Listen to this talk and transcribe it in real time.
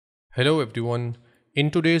Hello everyone. In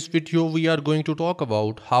today's video we are going to talk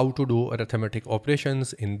about how to do arithmetic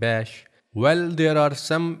operations in Bash. Well, there are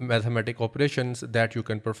some mathematic operations that you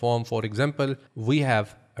can perform. For example, we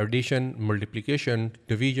have addition, multiplication,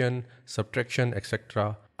 division, subtraction,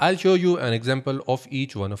 etc. I'll show you an example of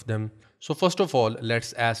each one of them. So first of all,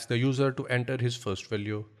 let's ask the user to enter his first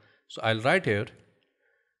value. So I'll write here,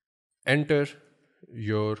 enter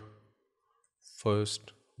your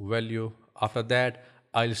first value. After that,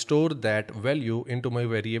 I'll store that value into my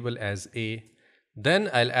variable as a. Then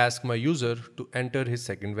I'll ask my user to enter his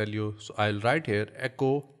second value. So I'll write here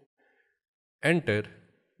echo enter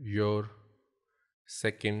your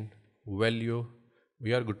second value.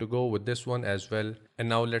 We are good to go with this one as well. And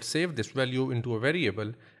now let's save this value into a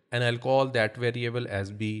variable and I'll call that variable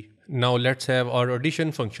as b. Now let's have our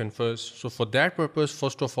addition function first. So for that purpose,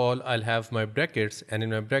 first of all, I'll have my brackets, and in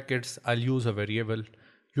my brackets, I'll use a variable.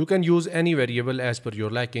 You can use any variable as per your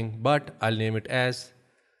liking, but I'll name it as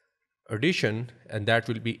addition, and that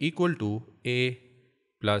will be equal to a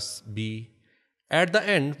plus b. At the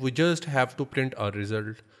end, we just have to print our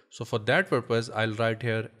result. So for that purpose, I'll write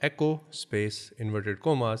here echo space inverted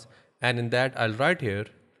commas, and in that I'll write here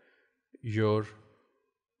your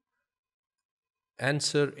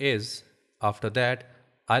answer is. After that,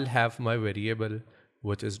 I'll have my variable,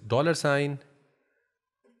 which is $sign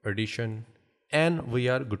addition, and we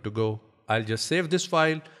are good to go. I'll just save this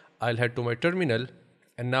file. I'll head to my terminal,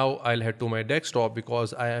 and now I'll head to my desktop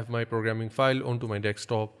because I have my programming file onto my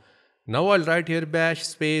desktop. Now I'll write here bash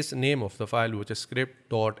space name of the file, which is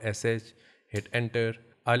script.sh. Hit enter.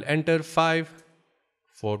 I'll enter 5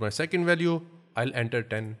 for my second value. I'll enter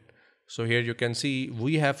 10. So here you can see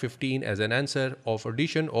we have 15 as an answer of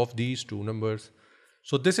addition of these two numbers.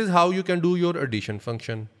 So this is how you can do your addition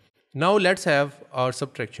function. Now let's have our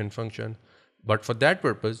subtraction function. But for that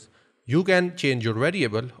purpose, you can change your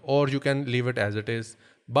variable or you can leave it as it is.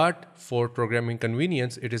 But for programming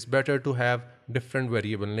convenience, it is better to have different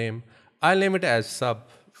variable name. I'll name it as sub.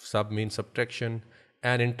 Sub means subtraction.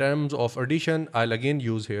 And in terms of addition, I'll again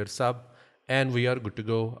use here sub. And we are good to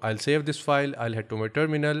go. I'll save this file. I'll head to my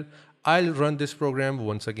terminal. I'll run this program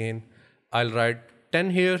once again. I'll write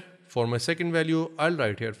 10 here. For my second value, I'll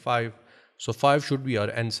write here 5. So 5 should be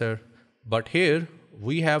our answer. But here,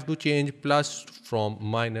 we have to change plus from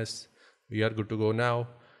minus. We are good to go now.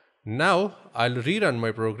 Now, I'll rerun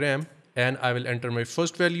my program and I will enter my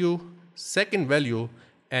first value, second value,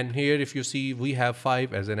 and here if you see, we have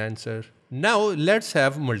 5 as an answer. Now, let's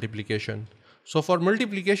have multiplication. So for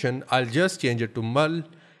multiplication, I'll just change it to mul,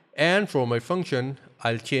 and for my function,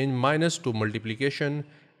 I'll change minus to multiplication,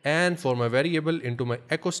 and for my variable into my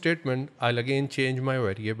echo statement, I'll again change my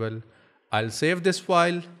variable. I'll save this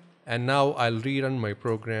file, and now I'll rerun my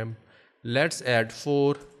program. Let's add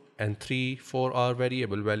 4 and 3 for our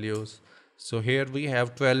variable values. So here we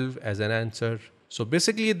have 12 as an answer. So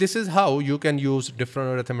basically this is how you can use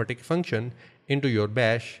different arithmetic function into your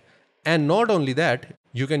bash. And not only that,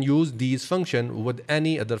 you can use these functions with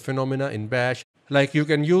any other phenomena in bash. Like you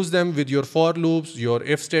can use them with your for loops, your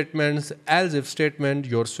if statements, else if statement,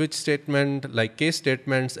 your switch statement, like case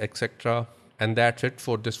statements, etc. And that's it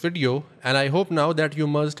for this video. And I hope now that you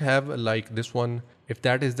must have liked this one. If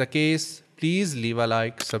that is the case, please leave a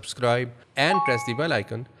like, subscribe, and press the bell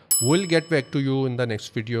icon. We'll get back to you in the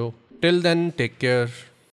next video. Till then, take care.